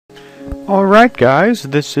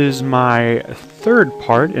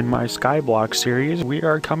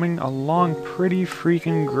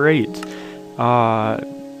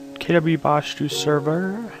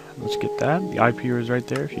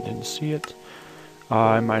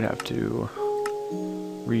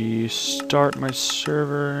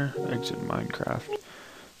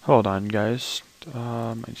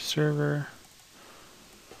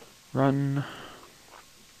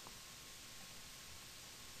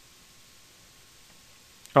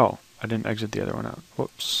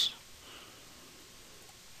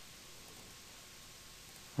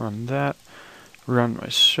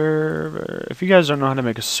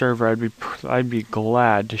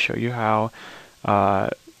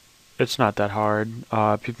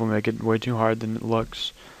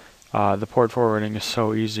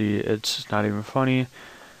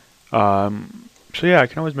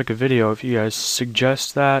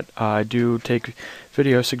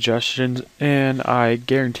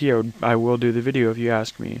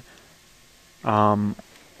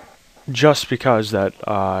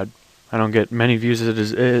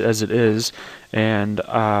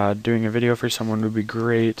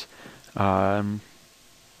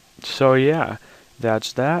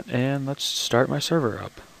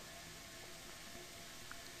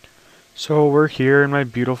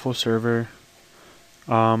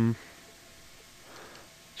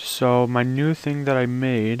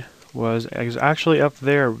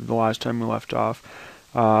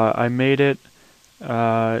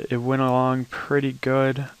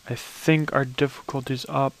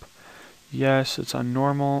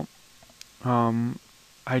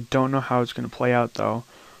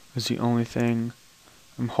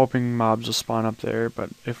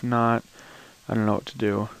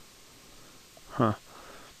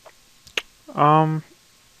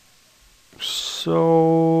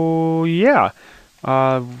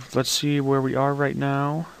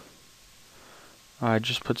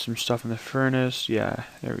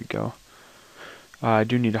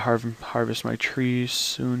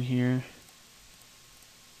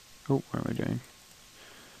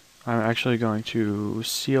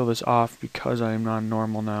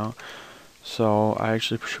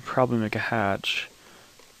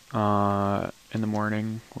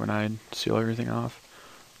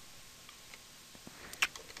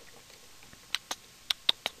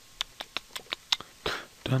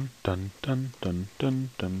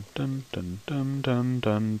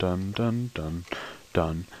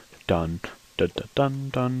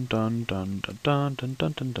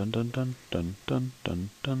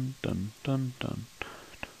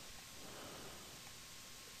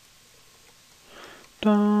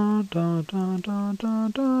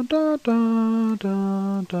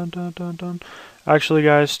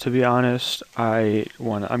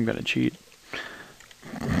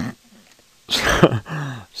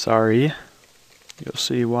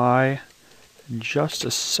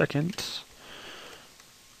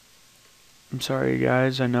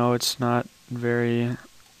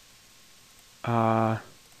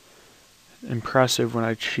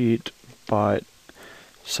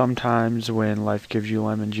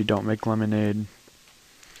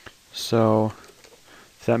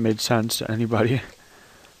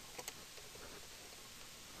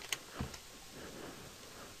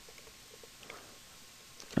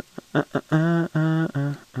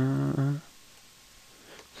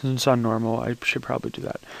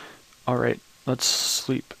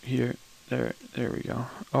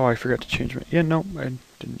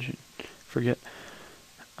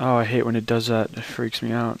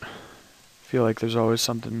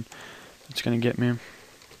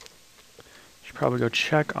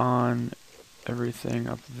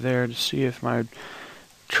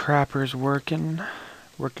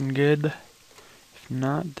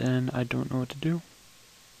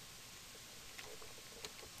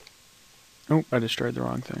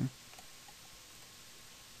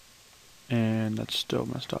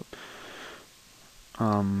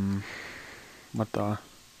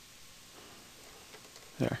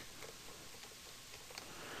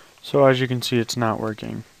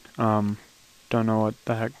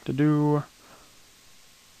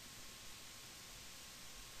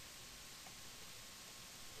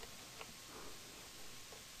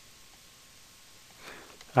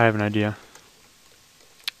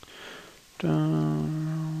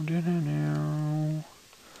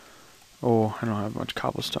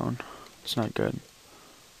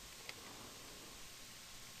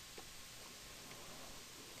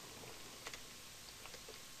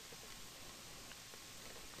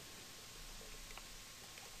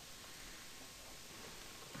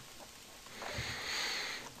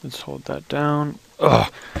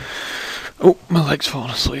Oh, my leg's falling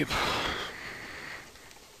asleep.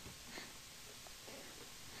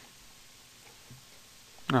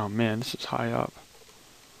 Oh man, this is high up.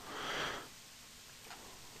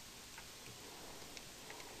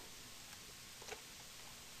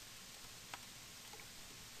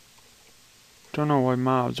 Don't know why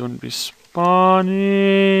mobs wouldn't be spawning.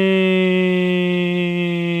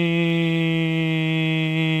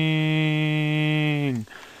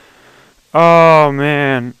 Oh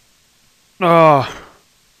man. Oh.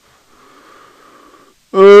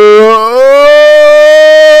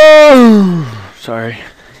 Sorry.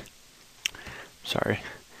 Sorry.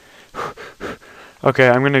 Okay,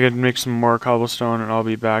 I'm gonna make some more cobblestone and I'll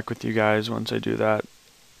be back with you guys once I do that.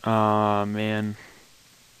 Man.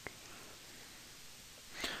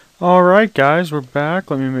 Alright guys, we're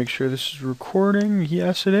back. Let me make sure this is recording.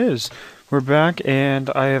 Yes, it is. We're back and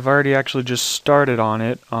I have already actually just started on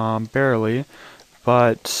it, barely.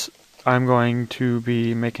 But I'm going to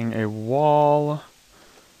be making a wall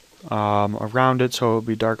around it so it'll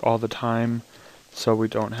be dark all the time. So we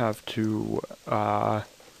don't have to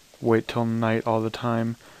wait till night all the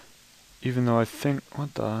time. Even though I think,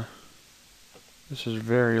 what the? This is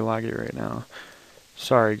very laggy right now.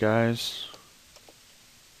 Sorry guys.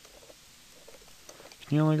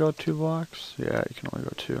 Can you only go 2 blocks? Yeah, you can only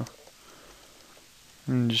go 2.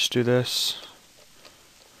 And just do this.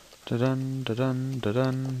 Da-dun, da-dun,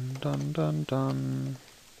 da-dun, dun, dun, dun.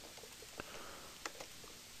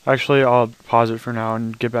 Actually, I'll pause it for now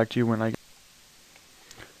and get back to you when I...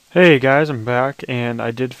 Hey guys, I'm back, and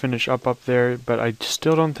I did finish up there, but I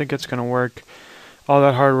still don't think it's gonna work. All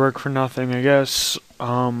that hard work for nothing, I guess.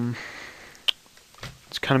 It's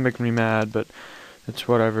kind of making me mad, but it's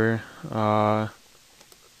whatever.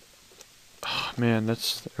 Man,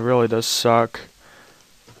 it really does suck.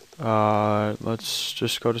 Let's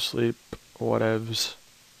just go to sleep. Whatevs.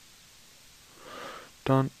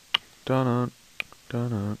 Dun dun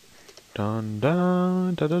dun dun dun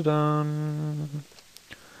dun dun dun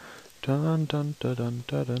dun dun dun dun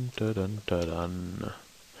dun dun dun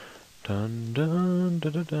dun dun dun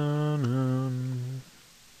dun dun.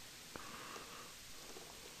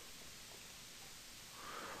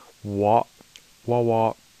 What? What?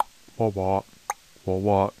 What? What? What?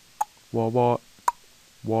 What? What? What?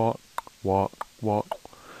 What? What? What?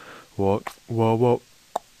 What? What? What?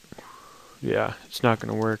 Yeah, it's not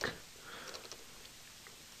gonna work.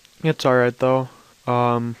 It's alright though.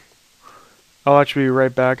 I'll actually be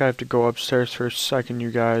right back. I have to go upstairs for a second,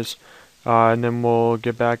 you guys. And then we'll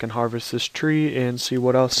get back and harvest this tree and see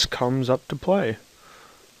what else comes up to play.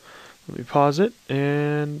 Let me pause it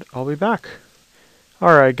and I'll be back.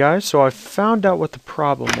 Alright guys, so I found out what the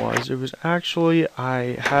problem was. It was actually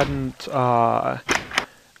I hadn't,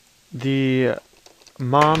 the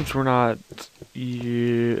mobs were not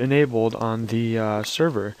enabled on the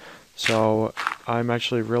server. So I'm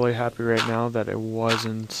actually really happy right now that it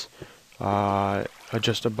wasn't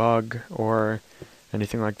just a bug or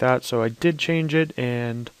anything like that. So I did change it,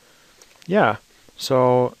 and yeah.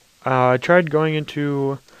 So I tried going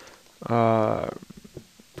into, I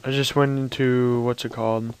just went into, what's it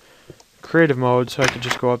called, creative mode, so I could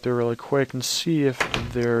just go up there really quick and see if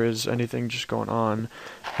there is anything just going on.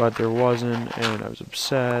 But there wasn't, and I was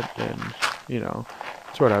upset, and you know,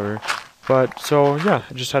 it's whatever. But so yeah,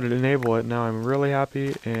 I just had to enable it. Now I'm really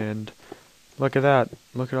happy, and look at that.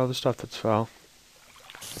 Look at all the stuff that's fell.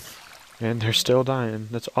 And they're still dying.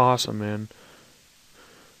 That's awesome, man.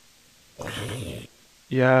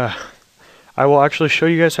 Yeah. I will actually show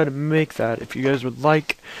you guys how to make that if you guys would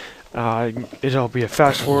like. It'll be a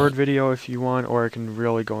fast forward video if you want, or I can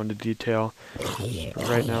really go into detail. But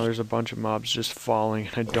right now there's a bunch of mobs just falling,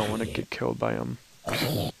 and I don't want to get killed by them.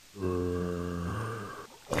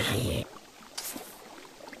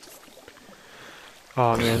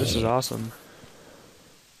 Oh man, this is awesome.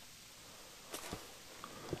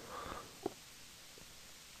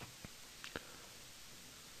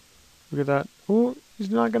 Look at that. Oh, he's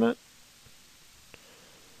not gonna...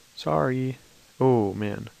 Sorry. Oh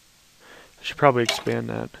man. I should probably expand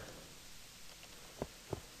that.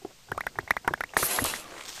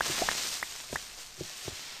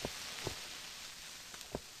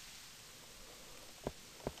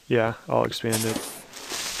 Yeah, I'll expand it.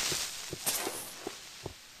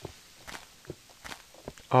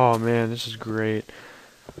 Oh man, this is great.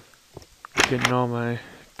 Getting all my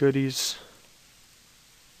goodies.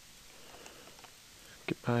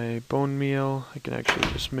 Get my bone meal. I can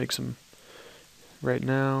actually just make some right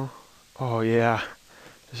now. Oh yeah,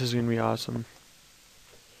 this is gonna be awesome.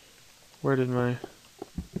 Where did my...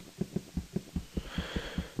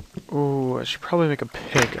 Oh, I should probably make a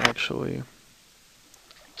pick actually.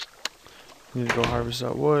 Need to go harvest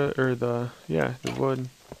that wood, or the wood.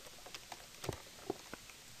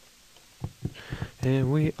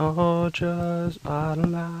 And we all just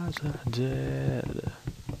idolize the dead.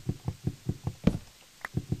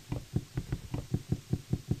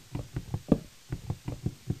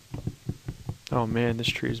 Oh man, this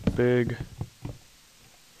tree is big.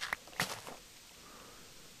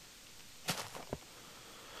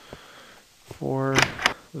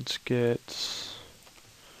 Let's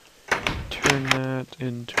turn that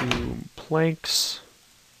into planks.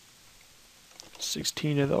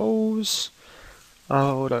 16 of those.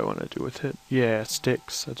 Oh, what do I want to do with it? Yeah,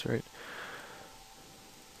 sticks, that's right.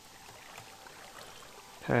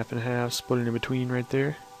 Half and half, split it in between right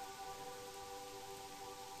there.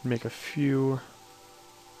 Make a few.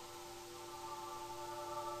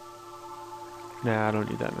 Nah, I don't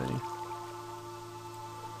need that many.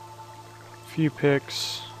 Few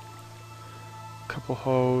picks. Couple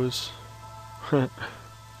hoes.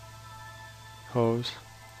 Hose.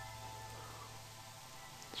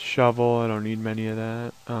 Shovel, I don't need many of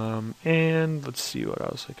that. And let's see what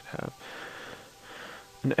else I could have.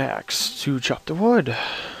 An axe to chop the wood.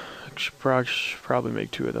 I should probably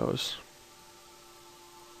make 2 of those.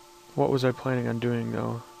 What was I planning on doing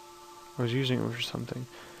though? I was using it for something.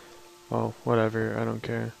 Well, whatever, I don't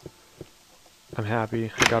care. I'm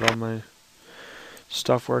happy. I got all my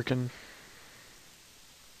stuff working.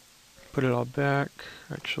 Put it all back,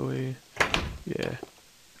 actually. Yeah.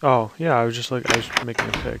 Oh, yeah, I was making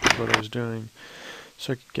a pick of what I was doing.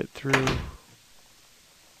 So I could get through.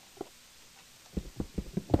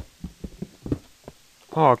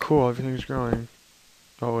 Oh, cool, everything's growing.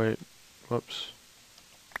 Oh, wait. Whoops.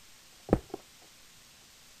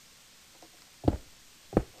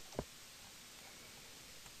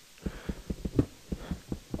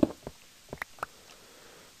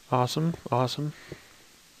 Awesome, awesome.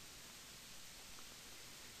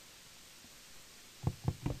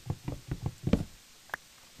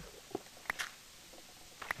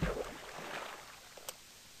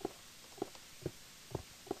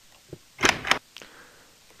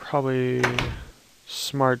 Probably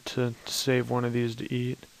smart to save one of these to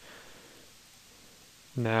eat.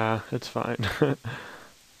 Nah, it's fine.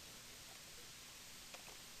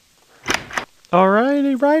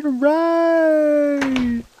 Alrighty, right.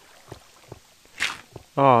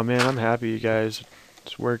 Oh man, I'm happy, you guys.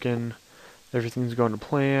 It's working. Everything's going to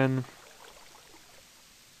plan.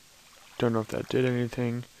 Don't know if that did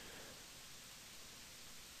anything.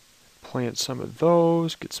 Plant some of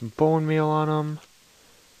those. Get some bone meal on them.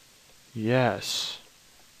 Yes.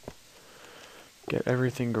 Get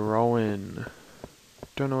everything growing.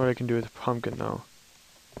 Don't know what I can do with the pumpkin though.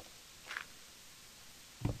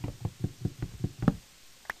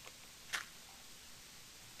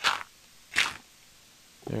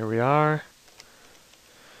 There we are.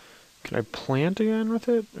 Can I plant again with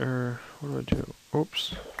it? Or what do I do?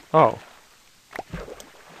 Oops. Oh.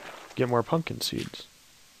 Get more pumpkin seeds.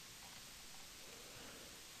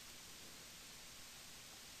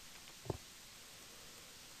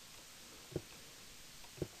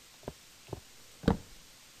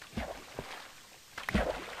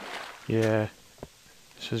 Yeah.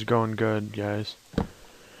 This is going good, guys.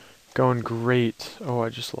 Going great. Oh, I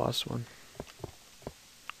just lost one.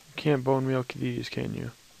 You can't bone meal these, can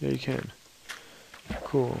you? Yeah, you can.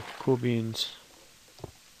 Cool. Cool beans.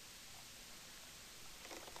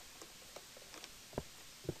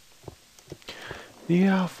 The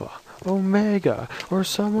Alpha, Omega, or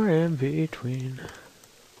somewhere in between.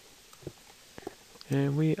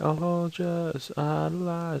 And we all just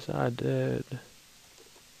idolize our dead.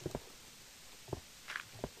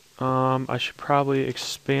 I should probably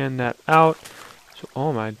expand that out. So,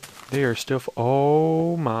 oh my, they are still,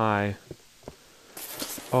 oh my.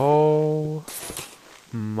 Oh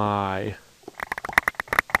my.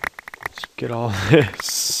 Let's get all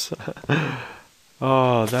this.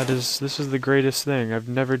 Oh, this is the greatest thing. I've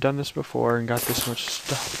never done this before and got this much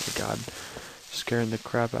stuff. Oh my god. Scaring the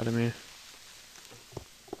crap out of me.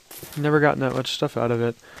 Never gotten that much stuff out of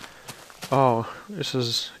it. Oh, this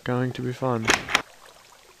is going to be fun.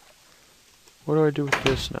 What do I do with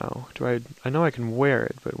this now? I know I can wear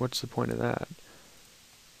it, but what's the point of that?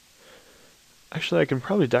 Actually, I can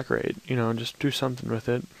probably decorate, you know, just do something with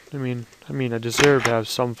it. I mean, I deserve to have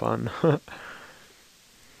some fun.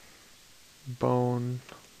 Bone.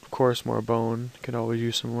 Of course, more bone. Could always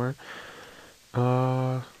use some more.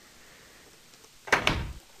 Oh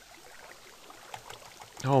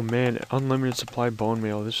man, unlimited supply bone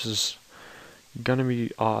meal. This is gonna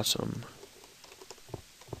be awesome.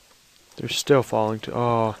 They're still falling to.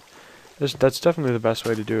 Oh, that's definitely the best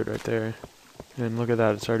way to do it right there. And look at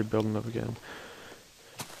that, it's already building up again.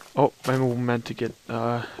 Oh, I meant to get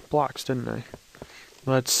blocks, didn't I?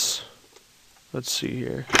 Let's see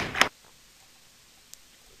here.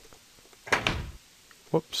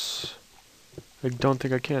 Whoops. I don't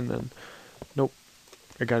think I can then. Nope.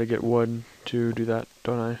 I gotta get wood to do that,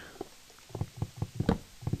 don't I?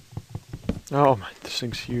 Oh my, this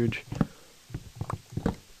thing's huge.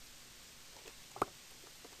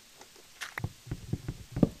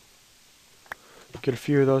 Get a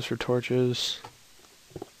few of those for torches.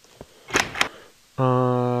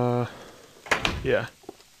 Yeah.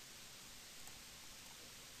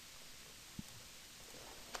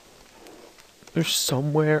 There's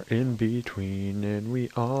somewhere in between, and we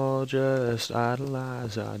all just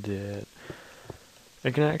idolize our dead.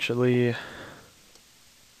 I can actually...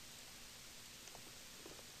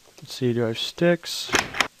 Let's see, do I have sticks?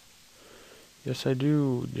 Yes, I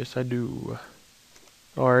do. Yes, I do.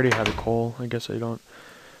 Oh, I already have a coal. I guess I don't.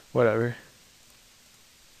 Whatever.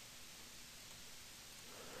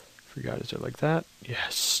 Forgot, is it like that?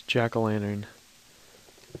 Yes, jack-o'-lantern.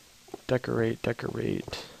 Decorate,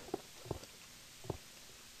 decorate.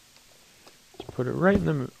 Let's put it right in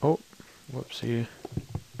the... Oh, whoopsie.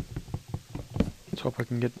 Let's hope I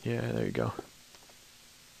can get... Yeah, there you go.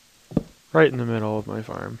 Right in the middle of my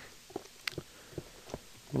farm.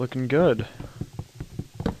 Looking good.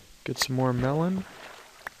 Get some more melon.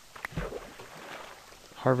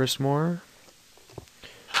 Harvest more.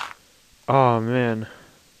 Oh, man.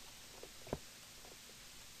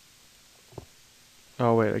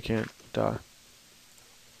 Oh, wait, I can't. Duh.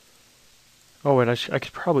 Oh, wait, I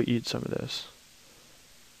could probably eat some of this.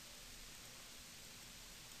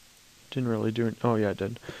 Didn't really do it. Oh, yeah, I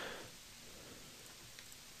did.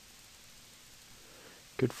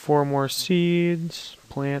 Good, 4 more seeds.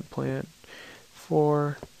 Plant.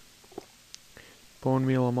 4. Bone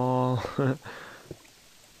meal them all.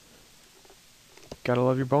 Gotta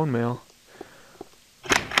love your bone meal.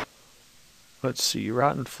 Let's see,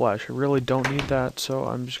 rotten flesh. I really don't need that, so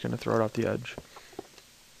I'm just gonna throw it off the edge.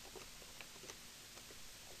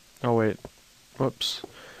 Oh wait, whoops.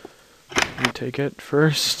 Let me take it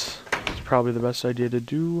first. It's probably the best idea to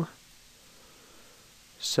do.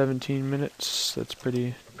 17 minutes, that's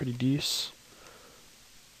pretty decent.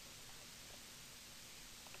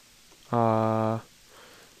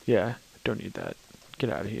 Yeah, don't need that.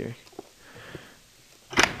 Get out of here.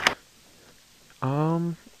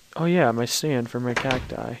 Oh yeah, my sand for my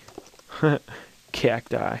cacti.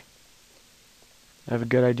 Cacti. I have a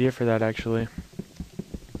good idea for that, actually.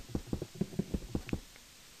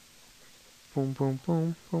 Boom, boom,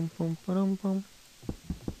 boom, boom, boom, boom, boom.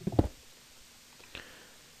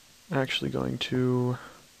 Actually going to...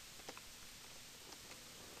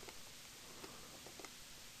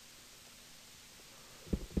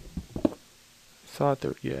 Thought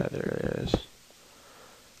there... Yeah, there it is.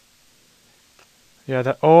 Yeah,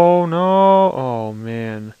 that... Oh, no! Oh,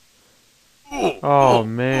 man. Oh,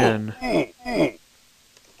 man.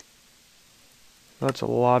 That's a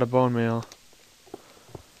lot of bone meal.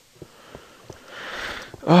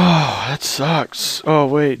 Oh, that sucks. Oh,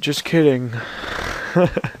 wait, just kidding.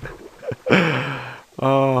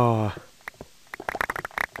 Oh.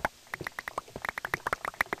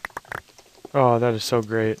 Oh, that is so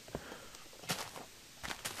great.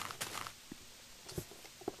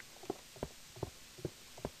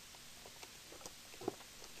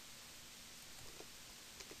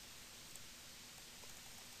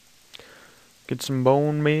 Get some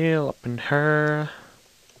bone meal up in her.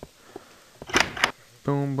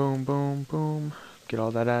 Boom, boom, boom, boom. Get all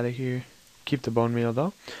that out of here. Keep the bone meal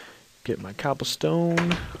though. Get my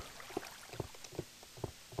cobblestone.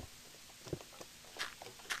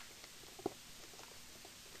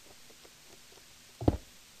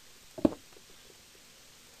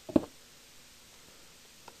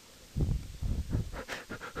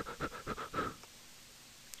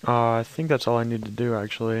 I think that's all I need to do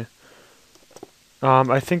actually.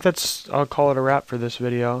 I think I'll call it a wrap for this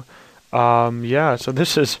video. Yeah, so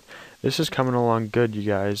this is coming along good, you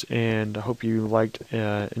guys, and I hope you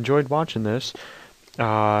enjoyed watching this.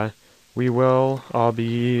 I'll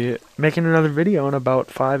be making another video in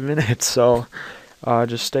about 5 minutes, so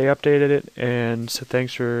just stay updated, and so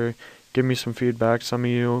thanks for giving me some feedback, some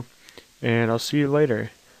of you, and I'll see you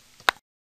later.